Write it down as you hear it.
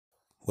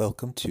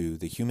Welcome to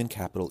the Human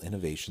Capital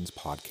Innovations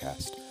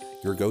Podcast,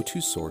 your go-to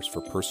source for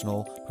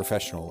personal,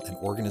 professional, and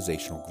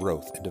organizational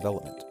growth and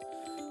development.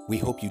 We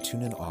hope you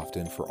tune in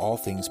often for all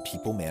things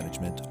people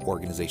management,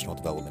 organizational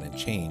development and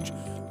change,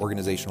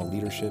 organizational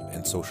leadership,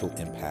 and social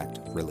impact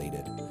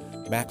related.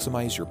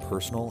 Maximize your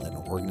personal and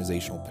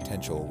organizational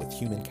potential with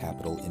Human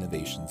Capital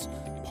Innovations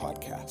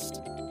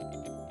Podcast.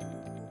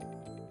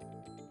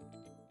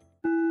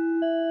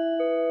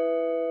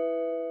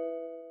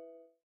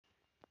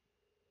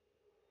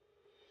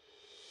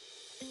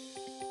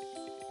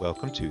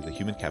 Welcome to the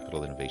Human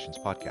Capital Innovations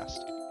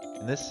Podcast.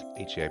 In this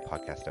HCI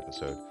podcast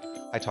episode,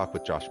 I talk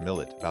with Josh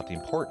Millet about the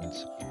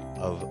importance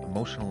of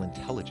emotional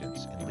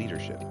intelligence in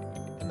leadership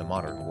in the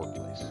modern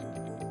workplace.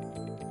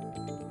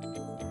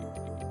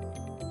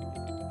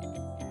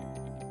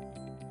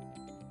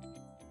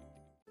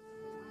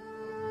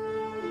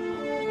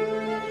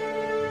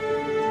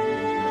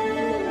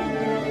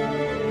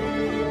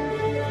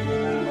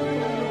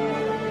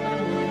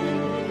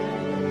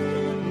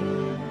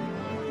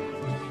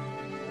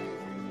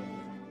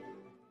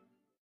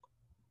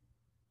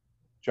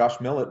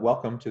 Josh Millet,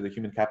 welcome to the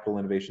Human Capital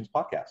Innovations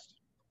Podcast.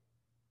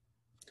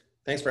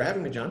 Thanks for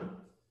having me, John.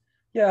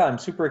 Yeah, I'm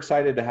super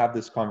excited to have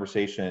this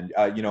conversation.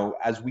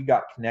 As we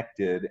got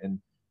connected and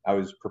I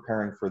was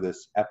preparing for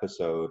this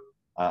episode,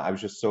 I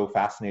was just so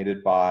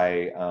fascinated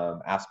by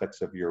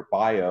aspects of your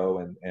bio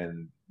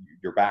and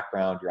your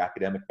background, your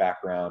academic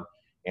background,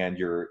 and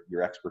your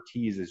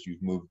expertise as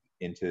you've moved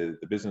into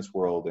the business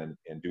world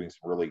and doing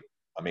some really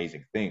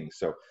amazing things.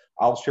 So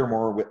I'll share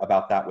more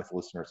about that with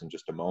listeners in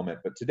just a moment.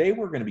 But today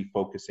we're going to be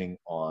focusing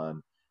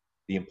on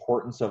the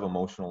importance of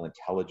emotional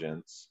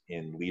intelligence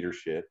in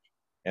leadership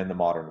and the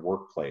modern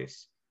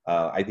workplace.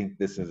 I think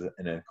this is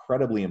an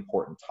incredibly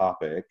important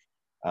topic.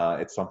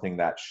 It's something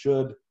that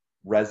should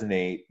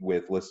resonate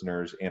with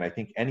listeners. And I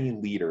think any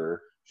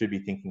leader should be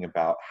thinking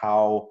about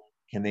how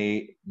can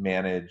they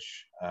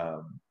manage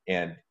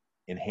and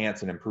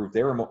enhance and improve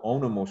their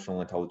own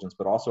emotional intelligence,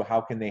 but also how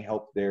can they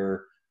help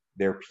their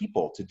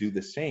people to do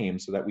the same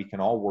so that we can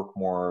all work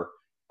more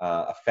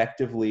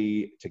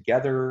effectively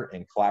together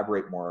and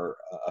collaborate more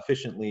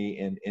efficiently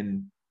and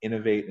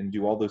innovate and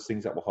do all those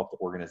things that will help the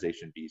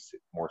organization be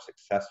more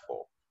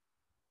successful.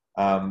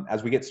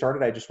 As we get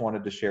started, I just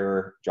wanted to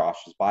share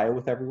Josh's bio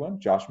with everyone.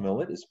 Josh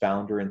Millet is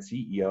founder and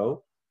CEO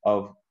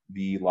of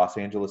the Los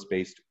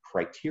Angeles-based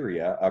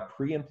Criteria, a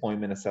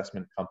pre-employment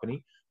assessment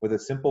company with a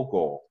simple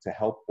goal to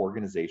help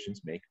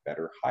organizations make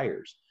better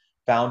hires.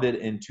 Founded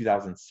in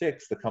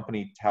 2006, the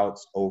company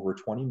touts over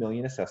 20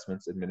 million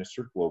assessments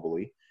administered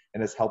globally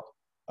and has helped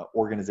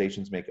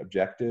organizations make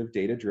objective,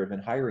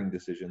 data-driven hiring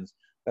decisions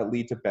that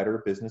lead to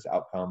better business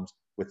outcomes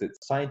with its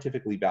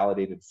scientifically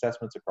validated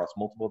assessments across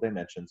multiple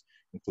dimensions,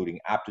 including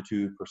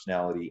aptitude,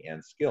 personality,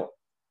 and skill.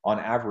 On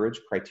average,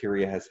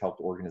 Criteria has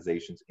helped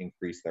organizations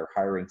increase their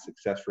hiring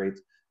success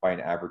rates by an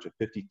average of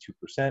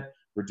 52%,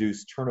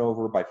 reduce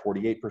turnover by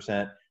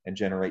 48%, and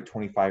generate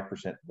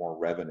 25% more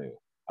revenue.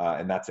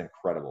 And that's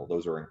incredible.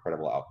 Those are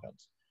incredible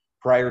outcomes.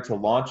 Prior to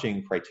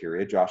launching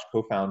Criteria, Josh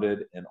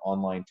co-founded an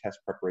online test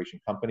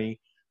preparation company,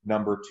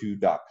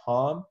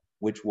 Number2.com,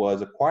 which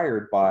was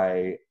acquired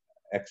by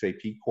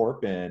XAP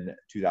Corp in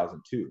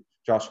 2002.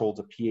 Josh holds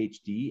a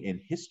PhD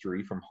in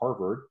history from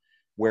Harvard,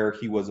 where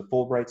he was a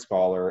Fulbright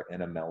Scholar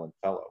and a Mellon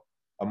Fellow.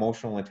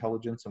 Emotional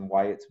intelligence and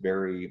why it's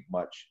very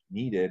much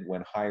needed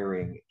when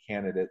hiring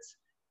candidates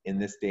in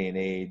this day and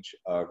age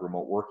of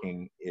remote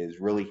working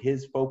is really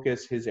his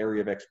focus, his area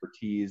of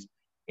expertise,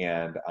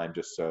 and I'm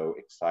just so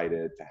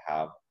excited to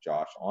have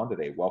Josh on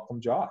today.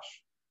 Welcome, Josh.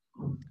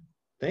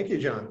 Thank you,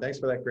 John. Thanks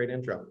for that great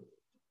intro.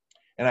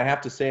 And I have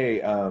to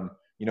say,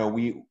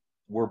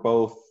 we're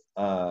both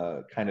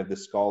kind of the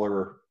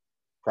scholar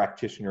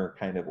practitioner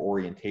kind of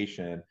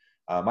orientation.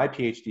 My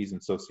PhD is in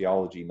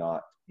sociology,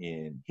 not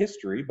in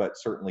history, but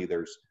certainly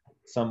there's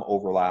some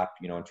overlap,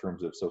 in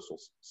terms of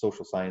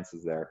social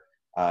sciences there.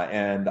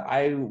 And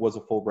I was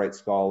a Fulbright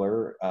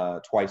Scholar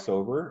twice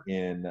over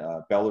in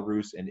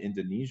Belarus and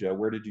Indonesia.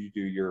 Where did you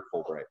do your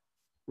Fulbright?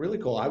 Really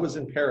cool. I was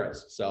in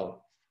Paris,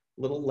 so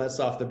a little less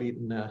off the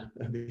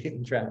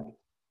beaten track.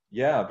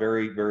 Yeah,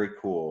 very, very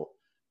cool.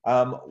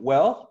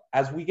 Well,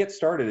 as we get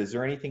started, is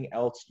there anything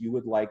else you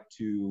would like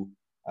to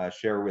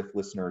share with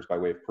listeners by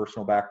way of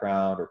personal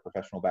background or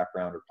professional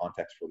background or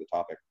context for the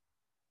topic?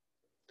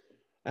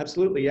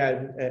 Absolutely.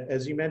 Yeah.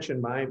 As you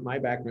mentioned, my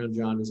background,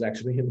 John, is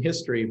actually in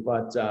history,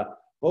 but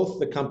both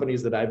the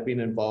companies that I've been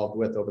involved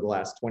with over the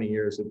last 20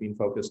 years have been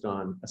focused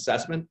on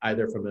assessment,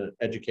 either from an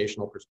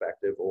educational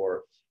perspective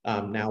or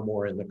now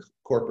more in the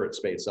corporate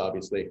space,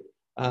 obviously.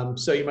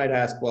 So you might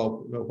ask,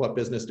 well, what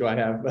business do I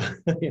have,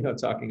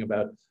 talking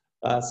about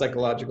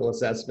psychological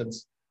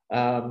assessments?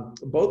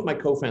 Both my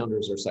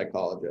co-founders are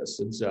psychologists.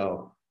 And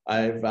so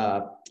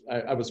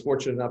I was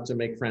fortunate enough to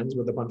make friends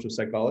with a bunch of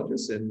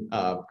psychologists in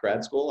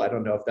grad school. I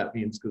don't know if that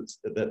means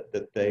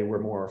that they were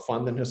more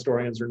fun than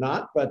historians or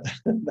not, but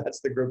that's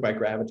the group I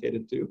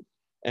gravitated to.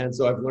 And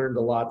so I've learned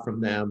a lot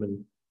from them,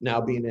 and now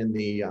being in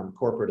the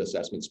corporate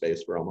assessment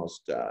space for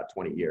almost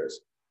 20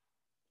 years.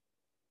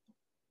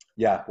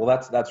 Yeah, well,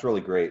 that's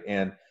really great.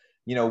 And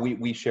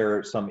we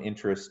share some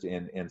interest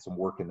in some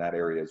work in that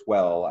area as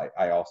well.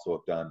 I also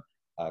have done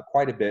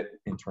quite a bit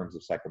in terms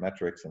of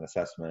psychometrics and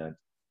assessment,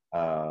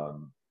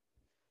 um,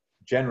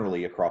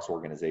 generally across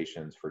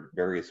organizations for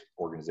various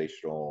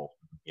organizational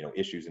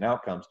issues and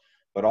outcomes,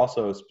 but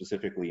also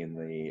specifically in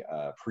the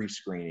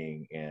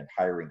pre-screening and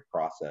hiring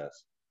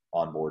process,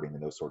 onboarding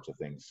and those sorts of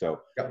things.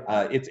 So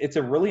Yep. it's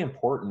a really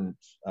important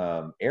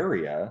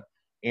area.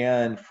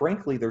 And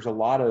frankly, there's a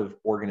lot of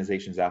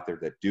organizations out there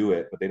that do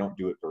it, but they don't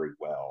do it very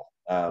well.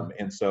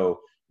 And so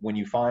when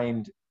you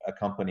find a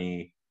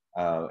company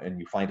and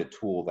you find a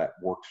tool that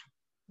works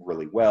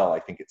really well, I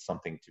think it's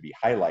something to be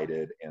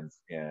highlighted and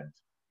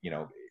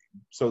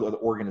so that the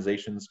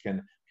organizations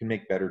can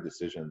make better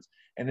decisions.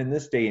 And in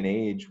this day and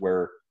age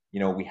where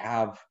we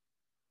have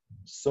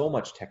so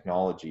much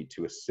technology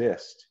to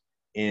assist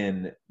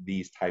in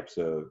these types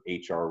of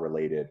HR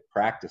related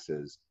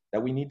practices,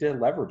 that we need to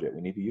leverage it.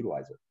 We need to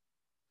utilize it.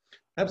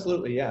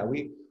 Absolutely, yeah.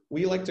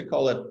 We like to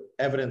call it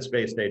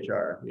evidence-based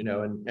HR,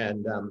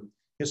 and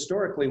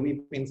historically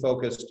we've been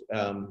focused,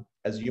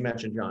 as you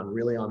mentioned, John,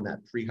 really on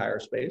that pre-hire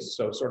space.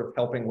 So sort of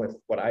helping with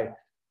what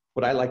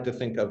I like to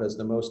think of as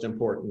the most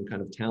important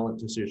kind of talent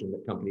decision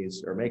that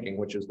companies are making,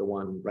 which is the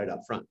one right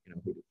up front,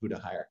 who to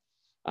hire.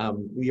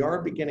 We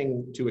are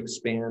beginning to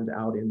expand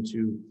out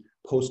into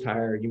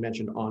post-hire. You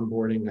mentioned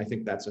onboarding. I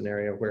think that's an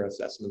area where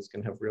assessments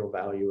can have real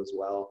value as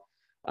well.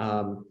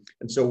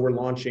 And so we're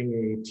launching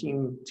a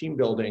team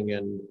building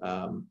and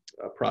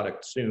a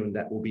product soon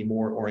that will be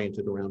more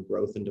oriented around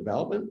growth and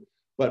development.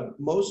 But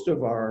most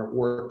of our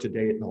work to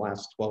date in the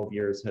last 12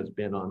 years has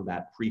been on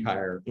that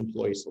pre-hire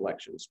employee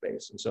selection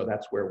space. And so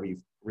that's where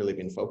we've really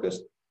been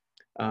focused.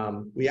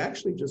 We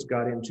actually just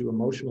got into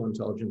emotional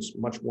intelligence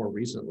much more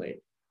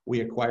recently.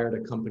 We acquired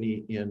a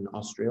company in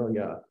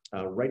Australia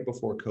right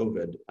before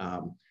COVID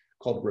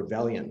called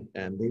Rebellion,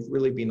 and they've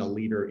really been a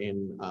leader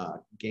in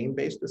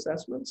game-based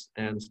assessments,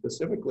 and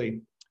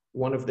specifically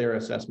one of their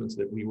assessments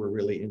that we were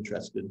really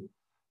interested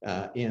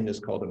in is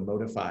called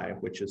Emotify,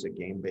 which is a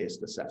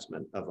game-based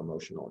assessment of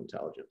emotional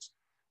intelligence.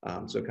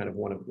 So kind of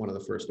one of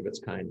the first of its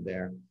kind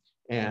there.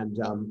 And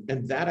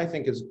that I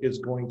think is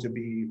going to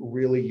be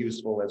really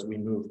useful as we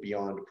move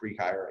beyond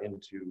pre-hire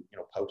into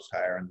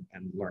post-hire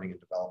and learning and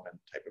development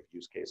type of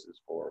use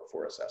cases for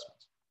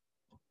assessments.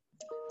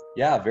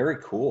 Yeah, very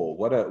cool.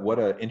 What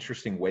a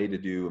interesting way to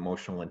do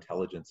emotional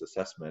intelligence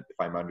assessment. If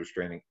I'm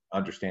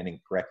understanding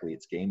correctly,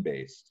 it's game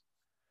based.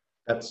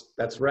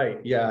 That's right.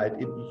 Yeah,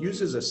 it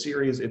uses a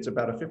series. It's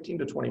about a 15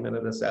 to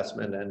 20-minute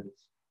assessment, and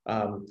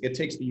it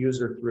takes the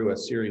user through a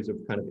series of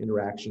kind of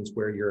interactions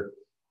where you're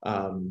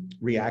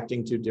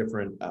reacting to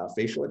different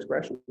facial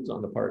expressions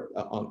on the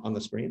on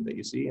the screen that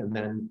you see, and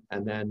then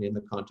in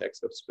the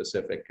context of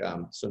specific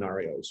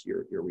scenarios,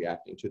 you're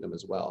reacting to them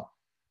as well.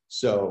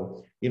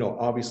 So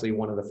obviously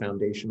one of the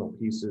foundational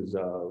pieces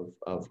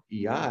of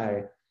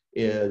EI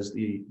is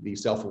the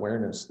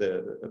self-awareness,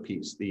 the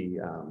piece,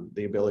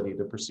 the ability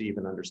to perceive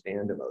and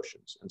understand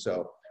emotions. And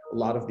so a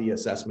lot of the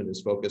assessment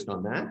is focused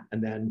on that,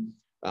 and then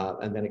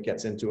it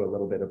gets into a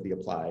little bit of the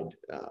applied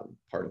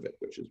part of it,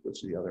 which is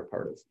the other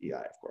part of EI,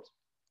 of course.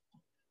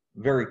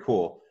 Very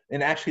cool.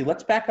 And actually,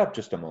 let's back up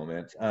just a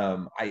moment.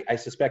 I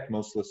suspect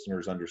most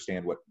listeners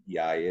understand what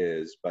EI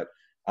is, but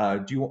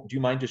do you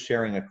mind just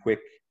sharing a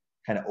quick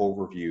kind of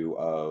overview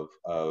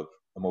of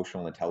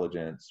emotional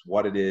intelligence,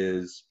 what it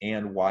is,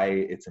 and why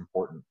it's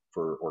important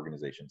for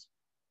organizations?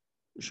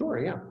 Sure,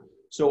 yeah.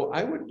 So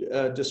I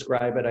would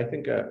describe it, I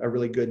think, a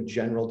really good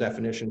general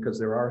definition, because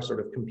there are sort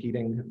of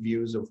competing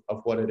views of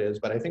what it is.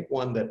 But I think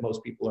one that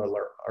most people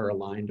are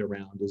aligned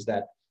around is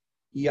that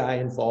EI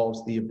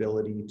involves the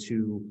ability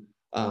to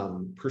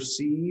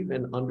perceive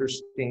and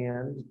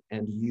understand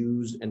and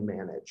use and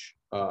manage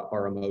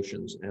our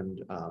emotions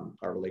and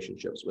our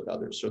relationships with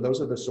others. So those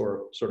are the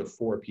sort of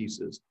four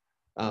pieces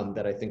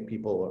that I think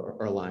people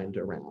are aligned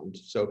around.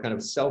 So kind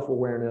of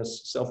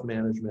self-awareness,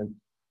 self-management,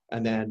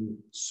 and then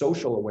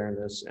social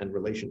awareness and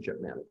relationship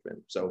management.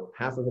 So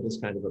half of it is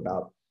kind of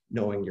about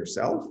knowing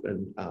yourself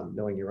and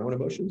knowing your own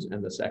emotions.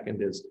 And the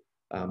second is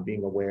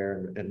being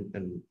aware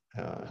and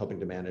helping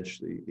to manage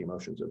the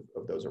emotions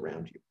of those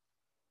around you.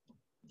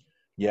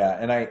 Yeah,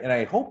 and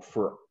I hope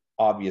for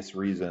obvious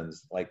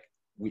reasons, like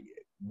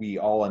we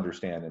all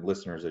understand, and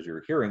listeners, as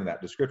you're hearing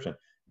that description,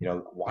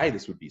 why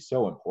this would be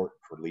so important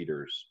for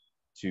leaders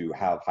to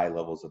have high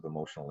levels of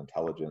emotional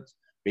intelligence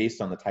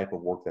based on the type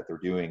of work that they're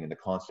doing and the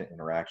constant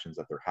interactions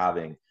that they're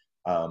having,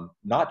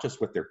 not just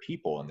with their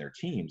people and their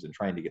teams and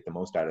trying to get the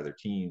most out of their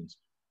teams,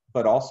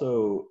 but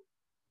also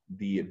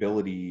the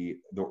ability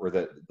or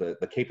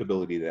the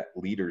capability that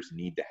leaders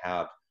need to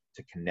have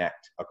to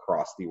connect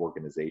across the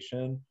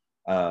organization,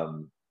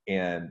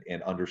 and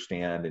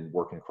understand and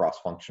work in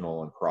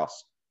cross-functional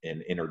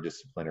and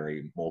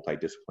interdisciplinary,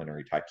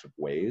 multidisciplinary types of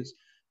ways.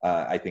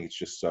 I think it's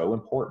just so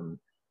important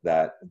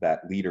that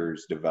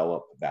leaders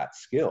develop that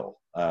skill.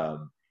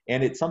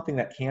 And it's something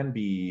that can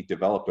be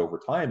developed over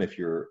time if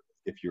you're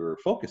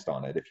focused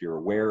on it, if you're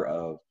aware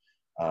of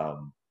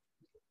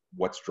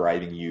what's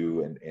driving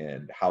you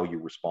and how you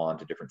respond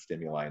to different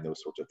stimuli and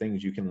those sorts of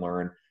things, you can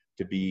learn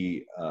to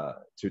be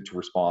to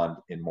respond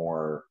in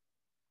more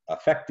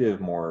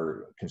effective,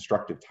 more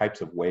constructive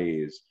types of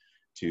ways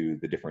to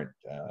the different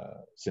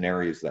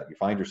scenarios that you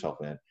find yourself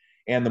in.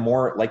 And the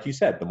more, like you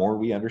said, the more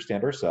we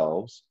understand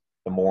ourselves,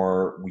 the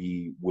more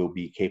we will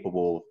be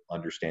capable of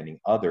understanding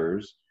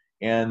others,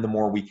 and the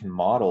more we can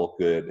model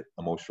good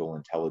emotional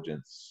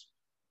intelligence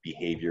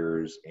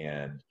behaviors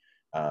and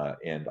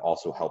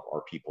also help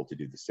our people to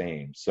do the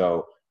same.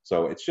 So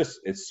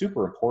it's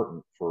super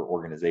important for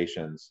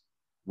organizations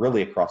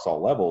really across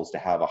all levels to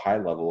have a high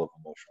level of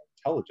emotional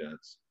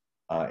intelligence,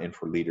 and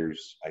for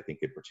leaders, I think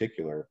in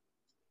particular.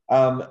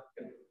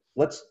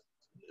 Let's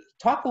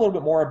talk a little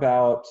bit more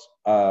about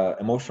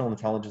emotional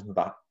intelligence in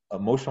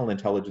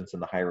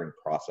the hiring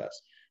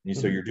process. And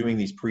so you're doing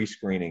these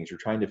pre-screenings, you're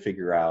trying to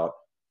figure out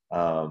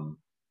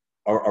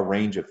a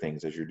range of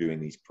things as you're doing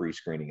these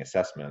pre-screening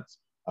assessments.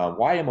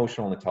 Why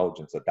emotional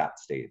intelligence at that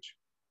stage?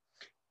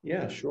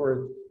 Yeah,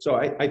 sure. So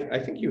I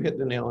think you hit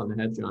the nail on the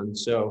head, John.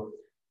 So,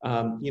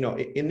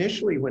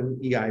 initially when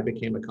EI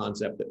became a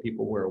concept that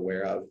people were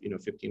aware of,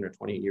 15 or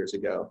 20 years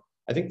ago,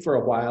 I think for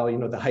a while,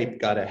 the hype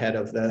got ahead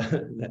of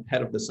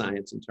the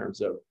science in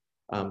terms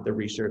of the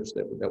research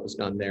that was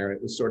done there.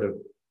 It was sort of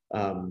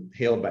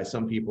hailed by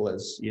some people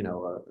as,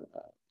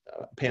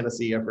 a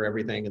panacea for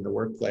everything in the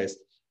workplace.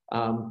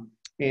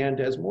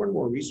 And as more and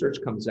more research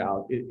comes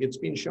out, it's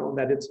been shown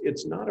that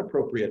it's not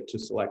appropriate to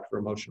select for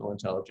emotional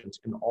intelligence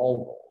in all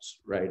roles,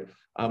 right?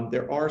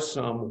 There are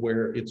some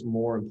where it's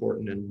more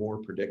important and more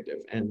predictive.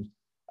 And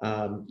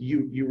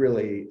you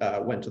really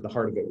went to the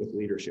heart of it with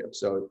leadership.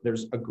 So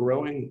there's a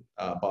growing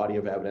body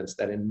of evidence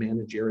that in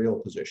managerial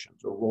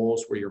positions or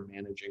roles where you're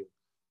managing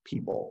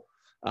people,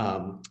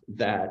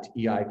 that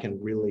EI can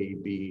really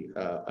be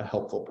a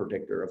helpful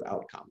predictor of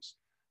outcomes.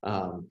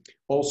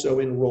 Also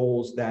in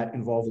roles that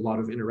involve a lot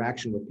of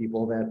interaction with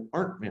people that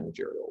aren't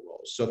managerial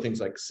roles. So things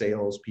like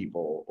sales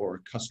people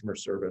or customer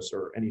service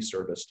or any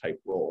service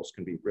type roles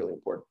can be really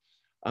important.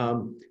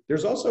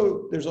 There's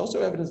also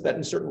evidence that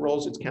in certain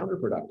roles it's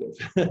counterproductive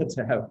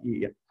to have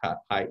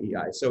high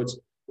EI. So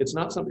it's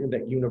not something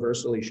that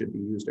universally should be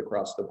used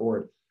across the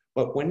board.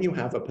 But when you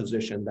have a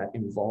position that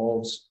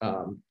involves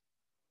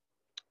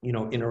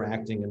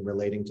interacting and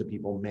relating to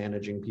people,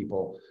 managing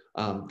people,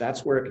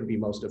 that's where it can be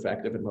most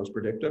effective and most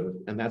predictive.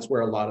 And that's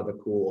where a lot of the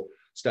cool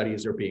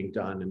studies are being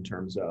done in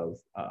terms of,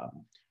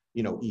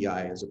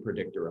 EI as a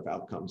predictor of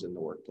outcomes in the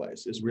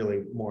workplace is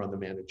really more on the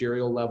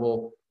managerial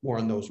level, more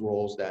on those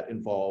roles that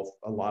involve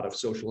a lot of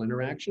social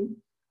interaction.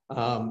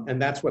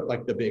 And that's what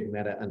like the big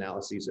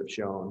meta-analyses have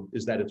shown,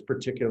 is that it's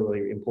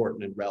particularly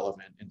important and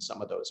relevant in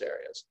some of those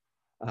areas.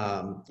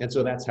 And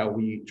so that's how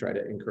we try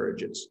to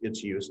encourage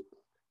its use.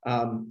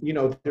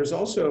 There's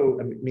also,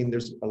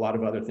 there's a lot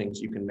of other things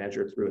you can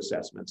measure through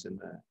assessments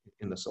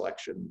in the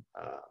selection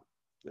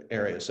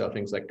area. So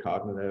things like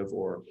cognitive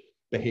or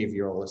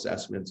behavioral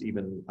assessments,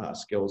 even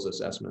skills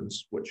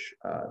assessments, which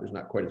there's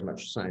not quite as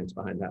much science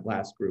behind that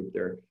last group.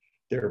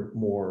 They're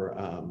more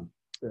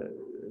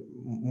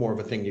of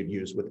a thing you'd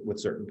use with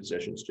certain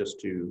positions just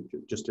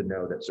to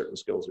know that certain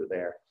skills are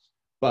there.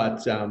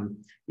 But,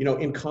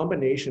 in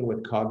combination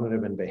with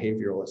cognitive and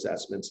behavioral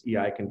assessments,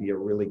 EI can be a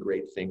really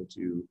great thing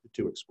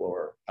to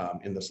explore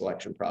in the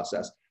selection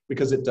process,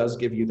 because it does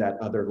give you that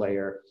other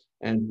layer.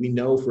 And we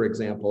know, for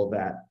example,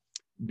 that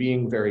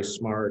being very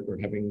smart or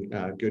having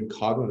good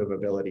cognitive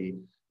ability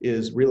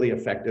is really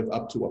effective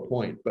up to a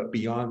point. But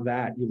beyond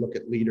that, you look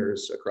at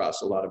leaders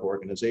across a lot of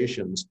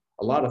organizations,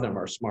 a lot of them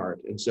are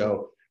smart. And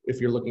so if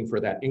you're looking for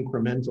that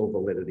incremental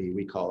validity,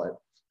 we call it,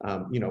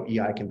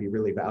 EI can be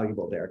really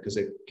valuable there, because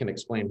it can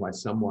explain why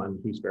someone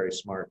who's very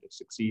smart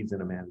succeeds in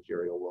a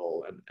managerial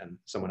role and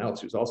someone else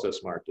who's also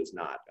smart does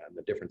not. And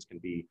the difference can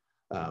be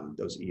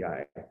those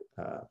EI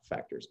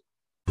factors.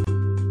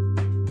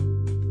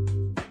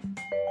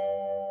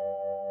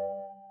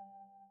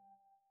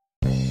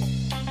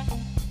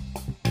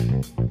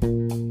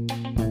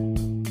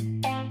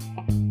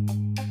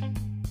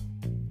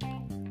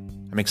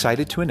 I'm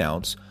excited to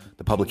announce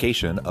the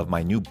publication of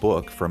my new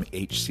book from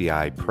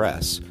HCI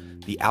Press,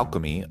 The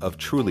Alchemy of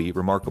Truly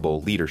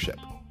Remarkable Leadership: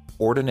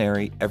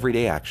 Ordinary,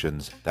 Everyday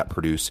Actions that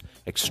Produce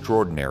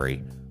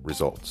Extraordinary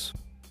Results.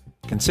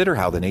 Consider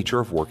how the nature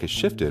of work has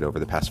shifted over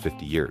the past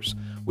 50 years.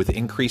 With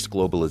increased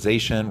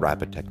globalization,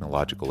 rapid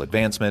technological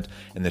advancement,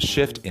 and the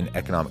shift in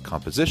economic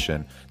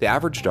composition, the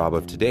average job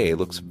of today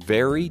looks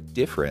very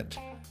different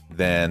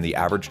than the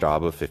average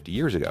job of 50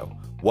 years ago.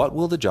 What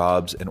will the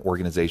jobs and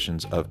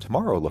organizations of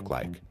tomorrow look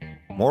like?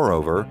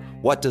 Moreover,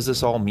 what does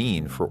this all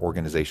mean for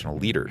organizational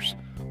leaders?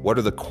 What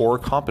are the core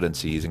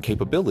competencies and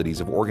capabilities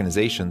of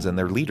organizations and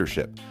their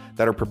leadership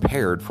that are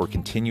prepared for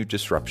continued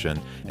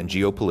disruption and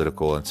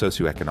geopolitical and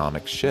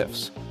socioeconomic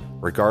shifts?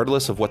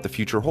 Regardless of what the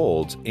future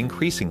holds,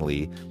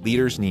 increasingly,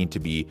 leaders need to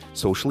be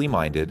socially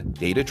minded,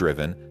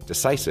 data-driven,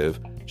 decisive,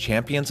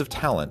 champions of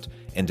talent,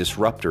 and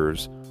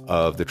disruptors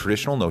of the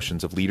traditional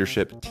notions of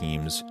leadership,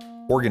 teams,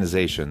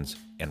 organizations,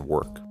 and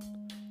work.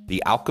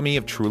 The Alchemy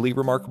of Truly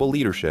Remarkable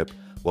Leadership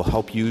will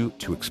help you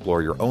to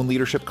explore your own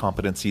leadership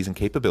competencies and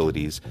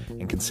capabilities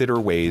and consider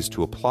ways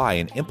to apply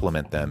and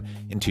implement them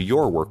into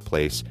your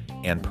workplace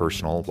and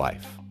personal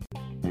life.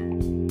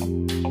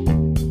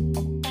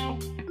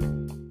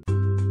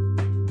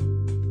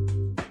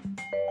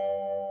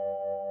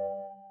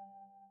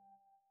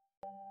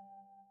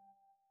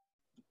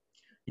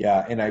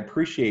 Yeah, and I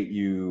appreciate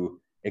you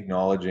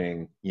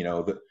acknowledging,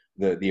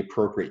 the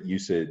appropriate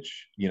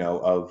usage,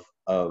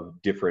 of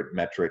different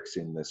metrics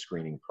in the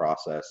screening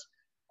process,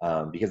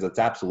 because it's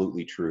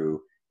absolutely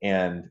true.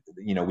 And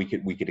we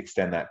could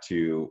extend that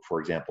to, for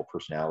example,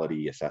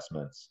 personality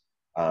assessments.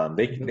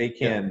 They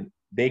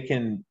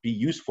can be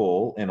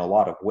useful in a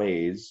lot of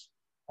ways,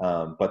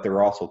 but there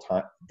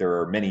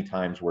are many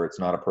times where it's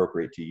not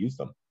appropriate to use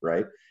them,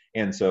 right?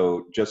 And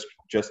so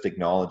just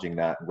acknowledging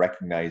that,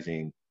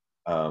 recognizing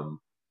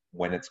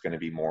when it's going to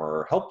be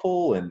more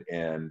helpful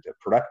and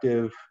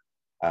productive,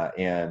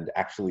 and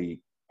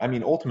actually,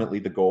 ultimately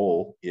the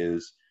goal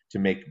is to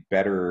make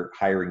better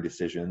hiring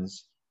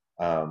decisions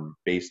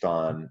based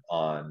on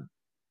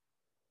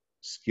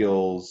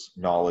skills,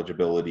 knowledge,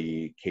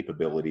 ability,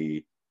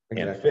 capability,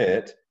 and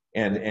fit,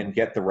 and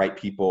get the right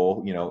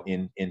people,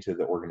 into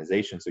the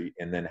organization.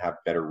 And then have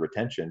better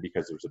retention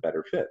because there's a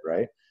better fit,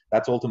 right?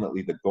 That's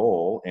ultimately the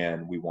goal,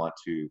 and we want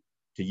to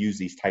use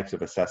these types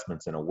of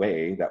assessments in a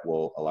way that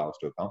will allow us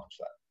to accomplish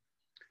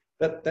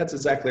that. That's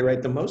exactly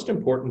right. The most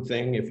important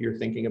thing, if you're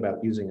thinking about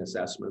using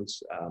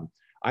assessments,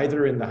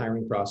 either in the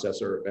hiring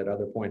process or at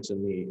other points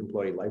in the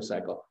employee life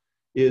cycle,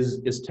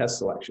 is test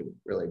selection,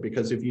 really.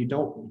 Because if you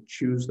don't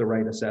choose the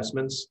right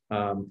assessments,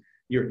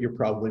 you're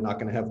probably not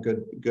going to have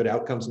good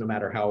outcomes, no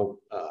matter how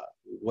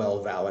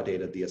well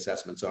validated the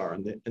assessments are.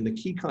 And the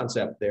key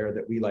concept there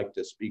that we like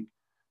to speak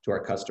to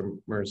our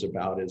customers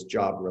about is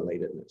job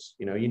relatedness.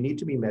 You need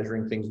to be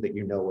measuring things that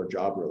are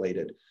job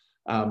related.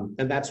 And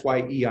that's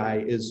why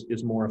EI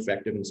is more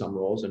effective in some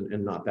roles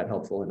and not that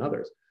helpful in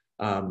others.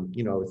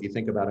 If you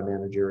think about a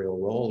managerial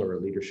role or a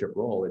leadership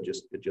role, it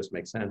just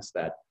makes sense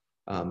that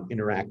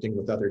interacting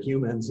with other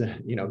humans,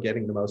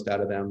 getting the most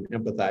out of them,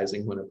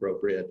 empathizing when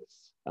appropriate,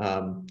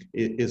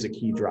 is a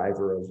key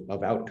driver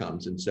of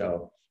outcomes. And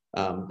so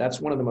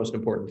that's one of the most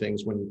important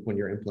things when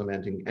you're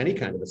implementing any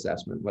kind of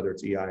assessment, whether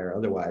it's EI or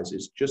otherwise,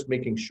 is just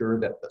making sure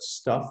that the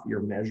stuff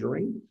you're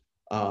measuring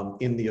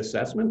in the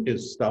assessment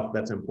is stuff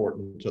that's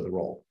important to the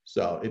role.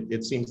 So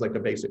it seems like a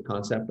basic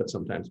concept, but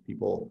sometimes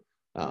people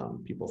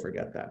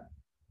forget that.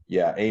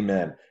 Yeah,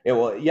 amen.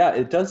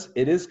 It does.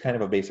 It is kind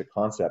of a basic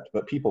concept,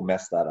 but people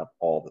mess that up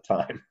all the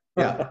time.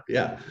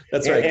 Yeah,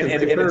 that's right. And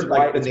it's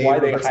why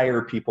they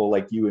hire people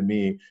like you and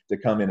me to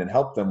come in and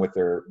help them with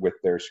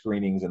their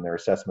screenings and their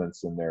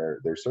assessments and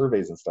their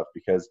surveys and stuff,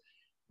 because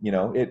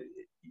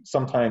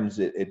sometimes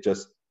it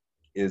just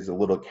is a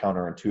little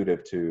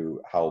counterintuitive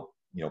to how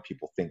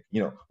people think,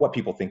 what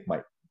people think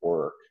might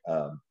work.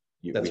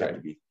 We have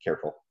to be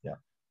careful.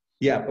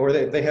 Yeah, or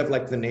they have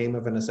like the name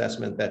of an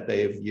assessment that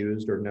they've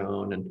used or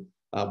known and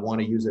want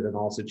to use it in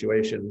all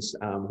situations,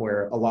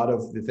 where a lot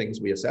of the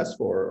things we assess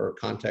for are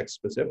context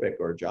specific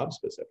or job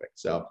specific.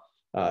 So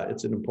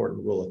it's an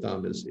important rule of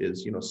thumb is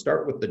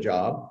start with the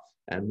job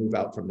and move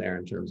out from there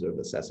in terms of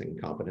assessing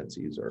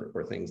competencies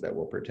or things that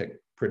will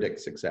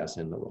predict success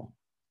in the role.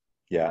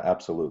 Yeah,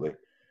 absolutely.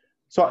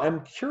 So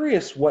I'm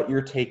curious what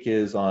your take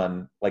is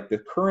on like the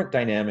current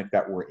dynamic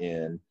that we're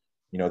in.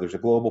 There's a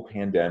global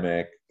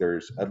pandemic.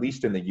 There's, at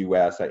least in the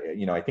U.S.,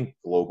 I think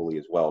globally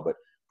as well, but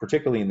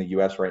particularly in the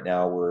U.S. right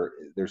now, where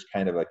there's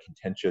kind of a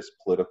contentious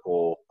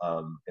political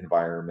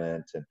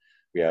environment, and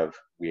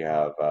we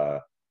have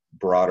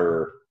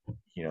broader,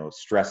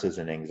 stresses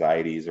and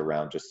anxieties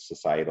around just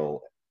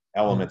societal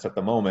elements at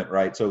the moment,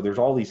 right? So there's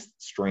all these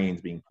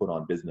strains being put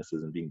on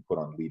businesses and being put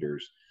on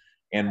leaders,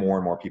 and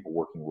more people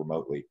working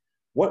remotely.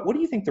 What do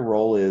you think the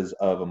role is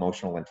of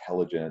emotional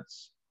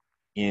intelligence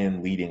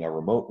in leading a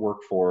remote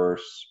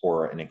workforce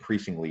or an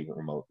increasingly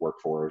remote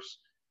workforce,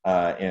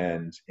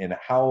 and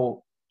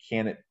how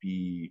can it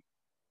be,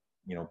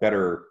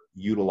 better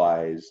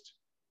utilized,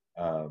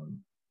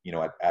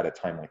 at a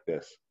time like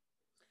this?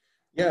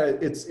 Yeah,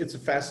 it's a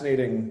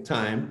fascinating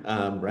time,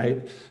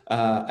 right?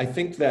 I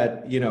think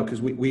that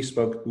because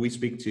we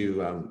speak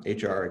to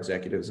HR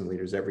executives and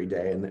leaders every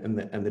day,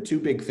 and the two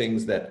big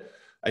things that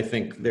I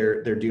think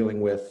they're dealing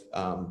with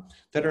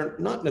that are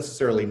not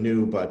necessarily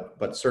new,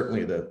 but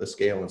certainly the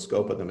scale and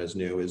scope of them is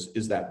new,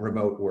 is that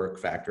remote work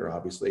factor,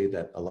 obviously,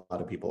 that a lot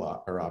of people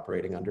are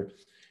operating under.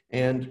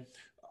 And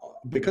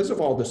because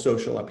of all the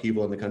social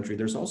upheaval in the country,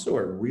 there's also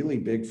a really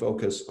big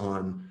focus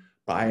on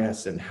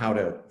bias and how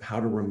to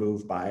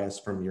remove bias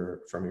from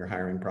your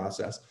hiring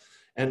process.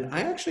 And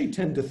I actually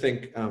tend to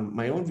think,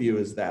 my own view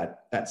is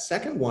that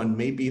second one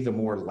may be the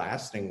more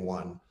lasting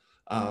one.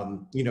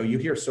 You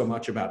hear so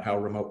much about how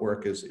remote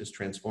work is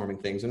transforming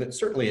things, and it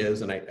certainly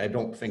is. And I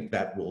don't think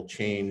that will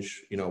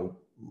change,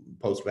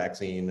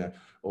 post-vaccine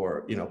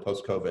or,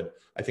 post-COVID.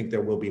 I think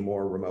there will be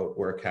more remote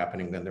work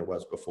happening than there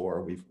was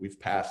before. We've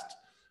passed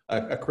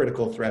a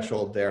critical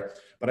threshold there.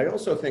 But I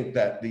also think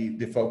that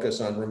the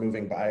focus on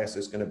removing bias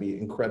is going to be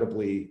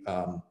incredibly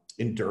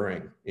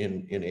enduring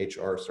in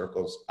HR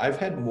circles. I've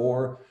had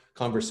more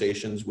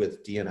conversations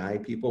with D&I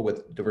people,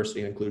 with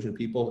diversity and inclusion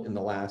people in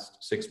the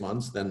last 6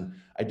 months than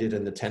I did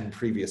in the 10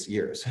 previous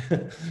years,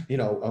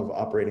 of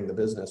operating the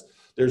business.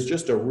 There's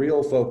just a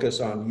real focus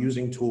on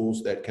using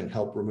tools that can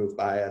help remove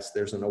bias.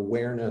 There's an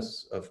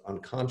awareness of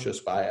unconscious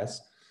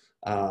bias.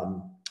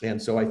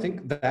 And so I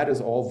think that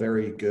is all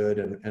very good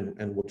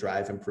and will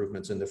drive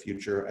improvements in the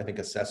future. I think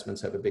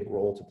assessments have a big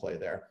role to play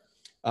there.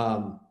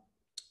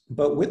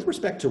 But with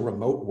respect to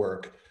remote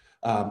work,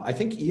 I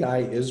think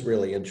EI is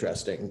really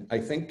interesting. I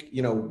think,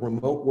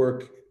 remote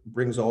work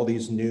brings all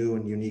these new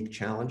and unique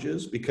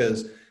challenges,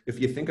 because if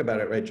you think about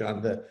it, right,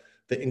 John,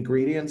 the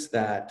ingredients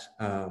that,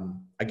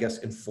 I guess,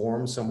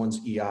 inform someone's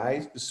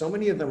EI, so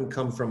many of them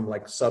come from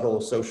like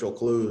subtle social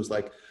clues,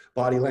 like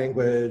body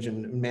language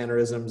and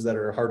mannerisms that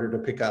are harder to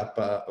pick up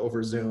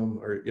over Zoom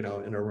or,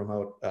 in a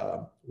remote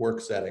work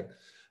setting.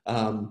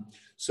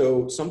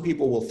 So some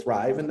people will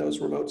thrive in those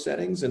remote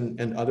settings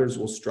and others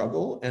will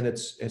struggle. And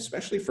it's,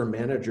 especially for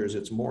managers,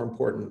 it's more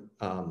important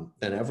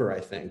than ever, I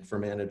think, for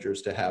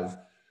managers to have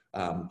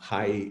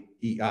high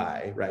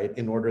EI, right?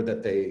 In order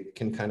that they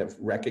can kind of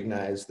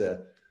recognize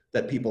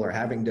that people are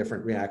having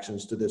different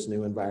reactions to this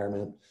new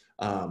environment,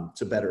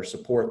 to better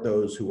support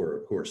those who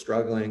are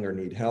struggling or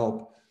need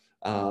help.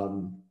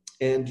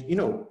 And,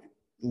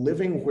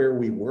 living where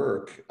we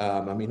work,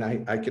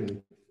 I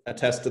can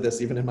attest to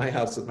this even in my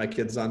house with my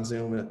kids on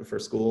Zoom for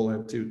school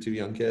and two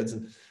young kids.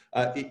 And,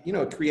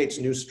 it creates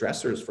new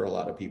stressors for a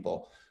lot of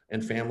people,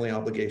 and family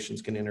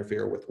obligations can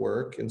interfere with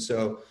work. And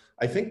so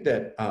I think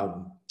that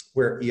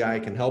where EI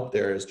can help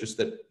there is just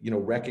that,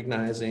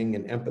 recognizing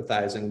and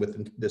empathizing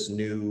with this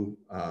new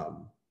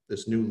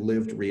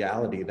lived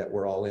reality that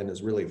we're all in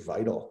is really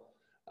vital.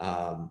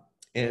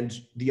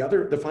 And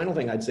the final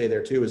thing I'd say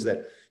there too is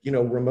that,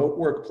 remote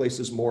work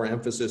places more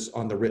emphasis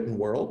on the written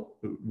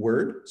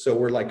word. So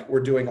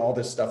we're doing all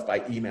this stuff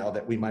by email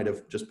that we might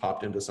have just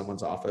popped into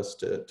someone's office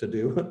to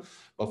do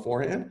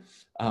beforehand.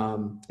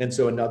 And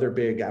so another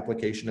big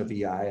application of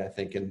EI, I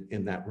think,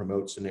 in that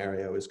remote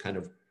scenario is kind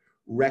of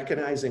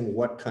recognizing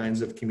what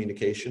kinds of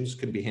communications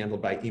can be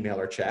handled by email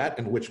or chat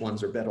and which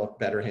ones are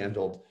better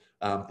handled,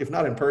 if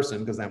not in person,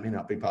 because that may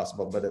not be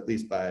possible, but at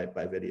least by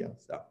video.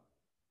 So.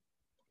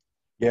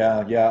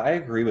 Yeah, I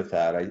agree with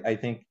that. I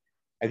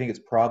think it's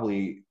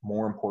probably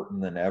more important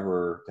than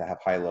ever to have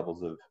high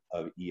levels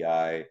of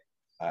EI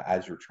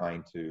as you're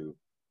trying to,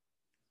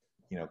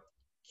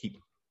 keep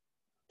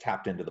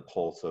tapped into the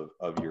pulse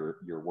of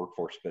your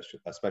workforce,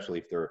 especially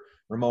if they're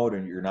remote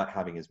and you're not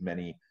having as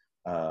many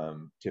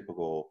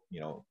typical,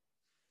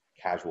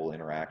 casual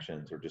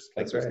interactions or just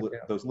like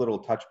those little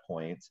touch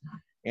points.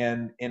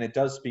 And it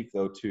does speak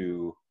though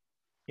to,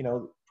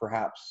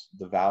 perhaps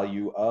the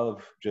value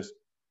of just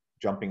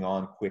jumping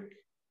on quick,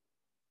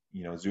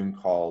 Zoom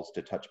calls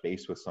to touch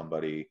base with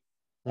somebody.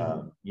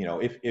 Mm-hmm.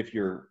 If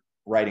you're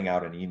writing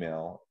out an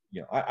email,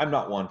 I'm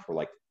not one for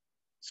like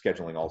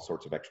scheduling all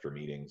sorts of extra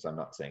meetings. I'm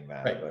not saying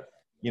that, right. But,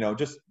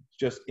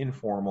 just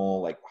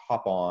informal, like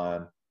hop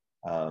on,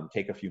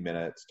 take a few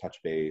minutes, touch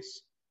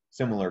base,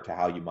 similar to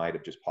how you might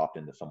have just popped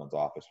into someone's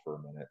office for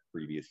a minute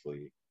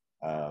previously.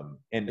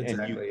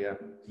 Exactly,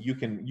 you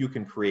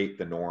can create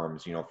the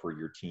norms, for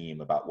your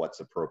team about what's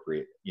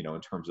appropriate,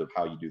 in terms of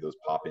how you do those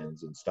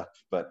pop-ins and stuff.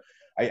 But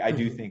I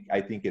do think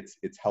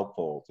it's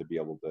helpful to be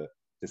able to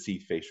see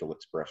facial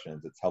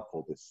expressions. It's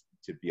helpful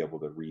to be able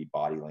to read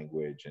body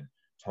language and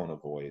tone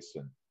of voice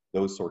and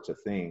those sorts of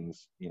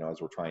things,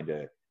 as we're trying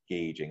to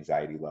gauge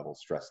anxiety levels,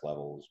 stress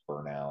levels,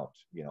 burnout,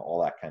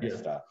 all that kind of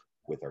stuff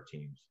with our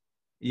teams.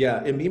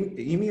 Yeah,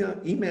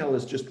 email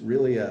is just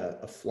really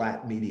a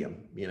flat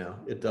medium.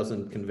 It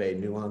doesn't convey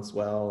nuance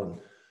well,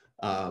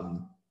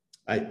 and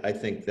I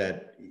think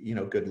that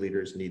good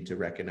leaders need to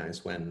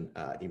recognize when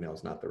email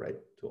is not the right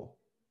tool.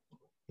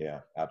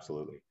 Yeah,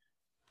 absolutely.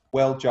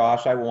 Well,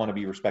 Josh, I want to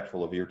be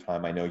respectful of your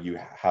time. I know you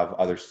have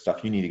other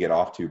stuff you need to get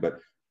off to, but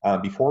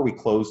before we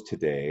close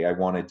today, I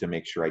wanted to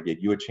make sure I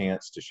gave you a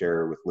chance to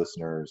share with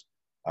listeners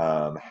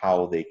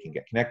how they can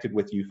get connected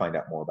with you, find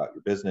out more about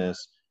your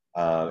business.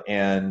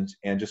 And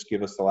just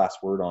give us the last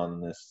word on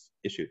this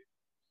issue.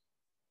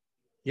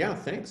 Yeah,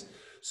 thanks.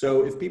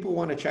 So if people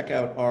want to check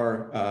out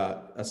our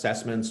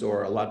assessments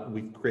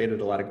we've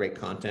created a lot of great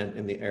content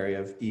in the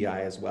area of EI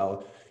as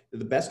well.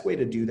 The best way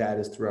to do that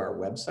is through our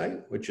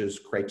website, which is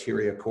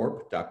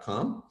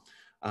criteriacorp.com.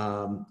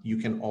 You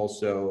can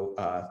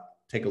also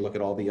take a look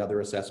at all the other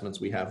assessments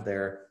we have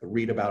there,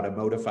 read about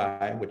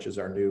Emotify, which is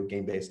our new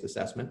game-based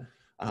assessment.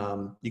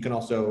 You can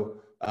also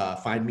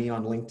find me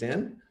on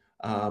LinkedIn.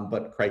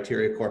 But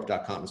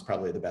criteriacorp.com is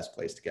probably the best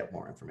place to get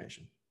more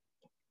information.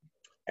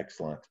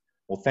 Excellent.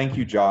 Well, thank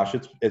you, Josh.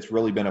 It's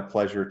really been a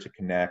pleasure to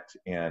connect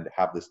and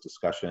have this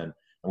discussion.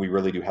 And we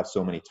really do have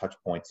so many touch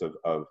points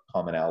of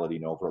commonality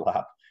and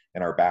overlap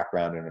in our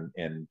background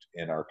and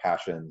in our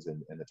passions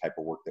and the type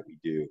of work that we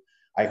do.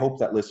 I hope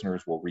that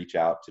listeners will reach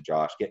out to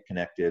Josh, get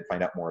connected,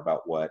 find out more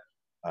about what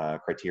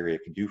Criteria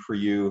can do for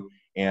you.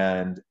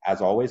 And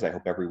as always, I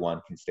hope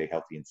everyone can stay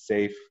healthy and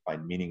safe,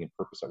 find meaning and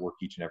purpose at work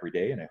each and every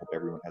day. And I hope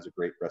everyone has a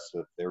great rest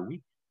of their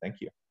week. Thank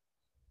you.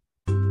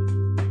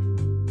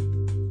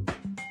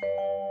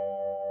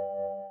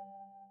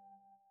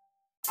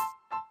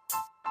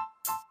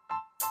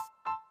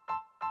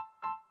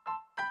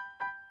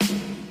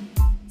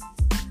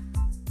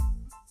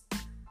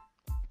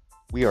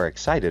 We are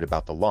excited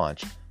about the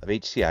launch of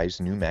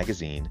HCI's new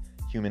magazine,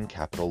 Human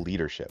Capital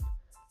Leadership.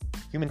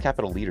 Human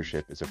Capital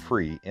Leadership is a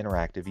free,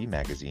 interactive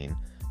e-magazine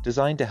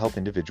designed to help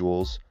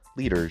individuals,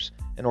 leaders,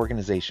 and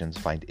organizations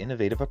find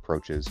innovative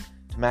approaches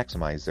to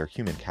maximize their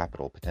human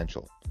capital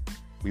potential.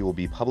 We will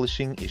be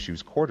publishing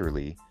issues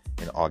quarterly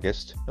in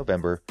August,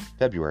 November,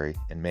 February,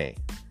 and May.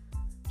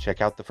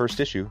 Check out the first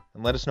issue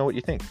and let us know what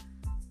you think.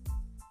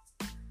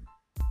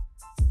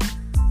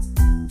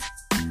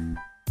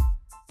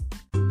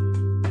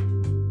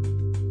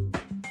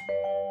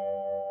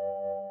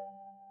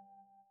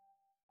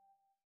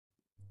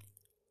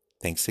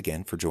 Thanks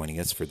again for joining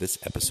us for this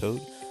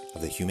episode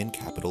of the Human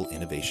Capital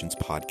Innovations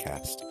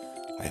Podcast.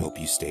 I hope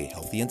you stay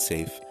healthy and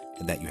safe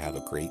and that you have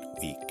a great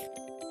week.